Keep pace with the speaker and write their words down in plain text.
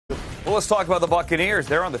Well, let's talk about the Buccaneers.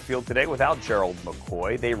 They're on the field today without Gerald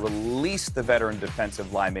McCoy. They released the veteran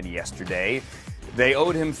defensive lineman yesterday. They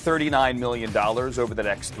owed him $39 million over the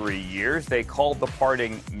next 3 years. They called the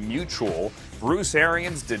parting mutual. Bruce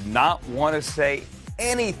Arians did not want to say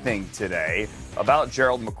anything today about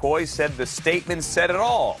Gerald McCoy, said the statement said it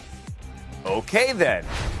all. Okay, then.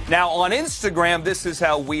 Now, on Instagram, this is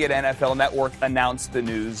how we at NFL Network announced the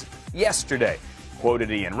news yesterday.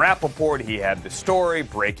 Quoted Ian Rappaport, he had the story,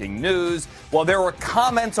 breaking news. Well, there were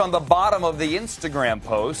comments on the bottom of the Instagram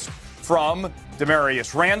post from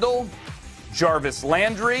Demarius Randall, Jarvis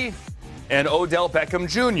Landry, and Odell Beckham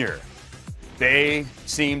Jr. They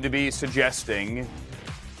seem to be suggesting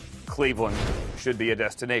Cleveland should be a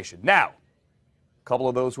destination. Now, a couple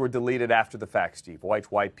of those were deleted after the fact, Steve. Wyche,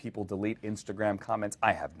 why people delete Instagram comments,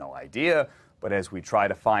 I have no idea. But as we try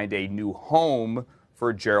to find a new home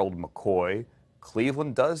for Gerald McCoy,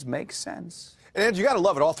 Cleveland does make sense. And you got to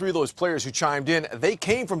love it. All three of those players who chimed in, they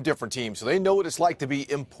came from different teams, so they know what it's like to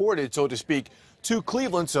be imported, so to speak, to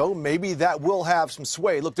Cleveland. So maybe that will have some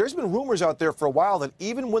sway. Look, there's been rumors out there for a while that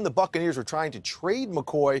even when the Buccaneers were trying to trade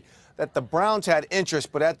McCoy, that the Browns had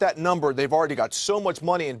interest. But at that number, they've already got so much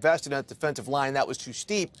money invested in that defensive line that was too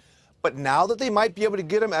steep. But now that they might be able to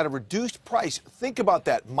get him at a reduced price, think about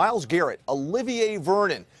that. Myles Garrett, Olivier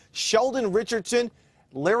Vernon, Sheldon Richardson,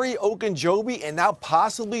 Larry Ogunjobi, and now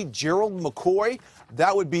possibly Gerald McCoy.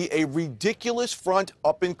 That would be a ridiculous front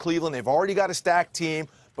up in Cleveland. They've already got a stacked team,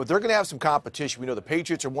 but they're going to have some competition. We know the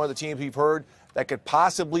Patriots are one of the teams we've heard that could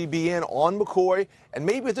possibly be in on McCoy. And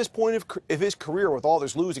maybe at this point of his career, with all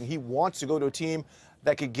this losing, he wants to go to a team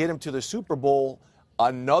that could get him to the Super Bowl.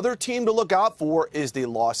 Another team to look out for is the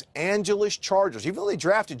Los Angeles Chargers. Even though they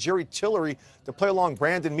drafted Jerry Tillery to play along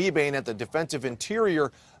Brandon Mebane at the defensive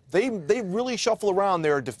interior, they really shuffle around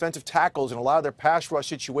their defensive tackles in a lot of their pass rush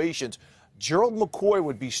situations. Gerald McCoy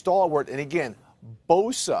would be stalwart. And again,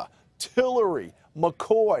 Bosa, Tillery,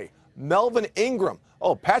 McCoy, Melvin Ingram.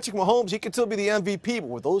 Oh, Patrick Mahomes, he could still be the MVP. But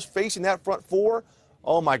with those facing that front four,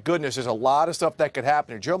 oh, my goodness, there's a lot of stuff that could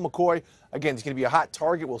happen. And Gerald McCoy, again, he's going to be a hot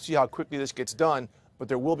target. We'll see how quickly this gets done. But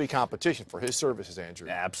there will be competition for his services, Andrew.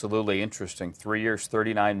 Absolutely interesting. 3 years,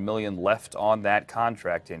 $39 million left on that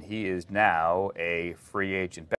contract, and he is now a free agent.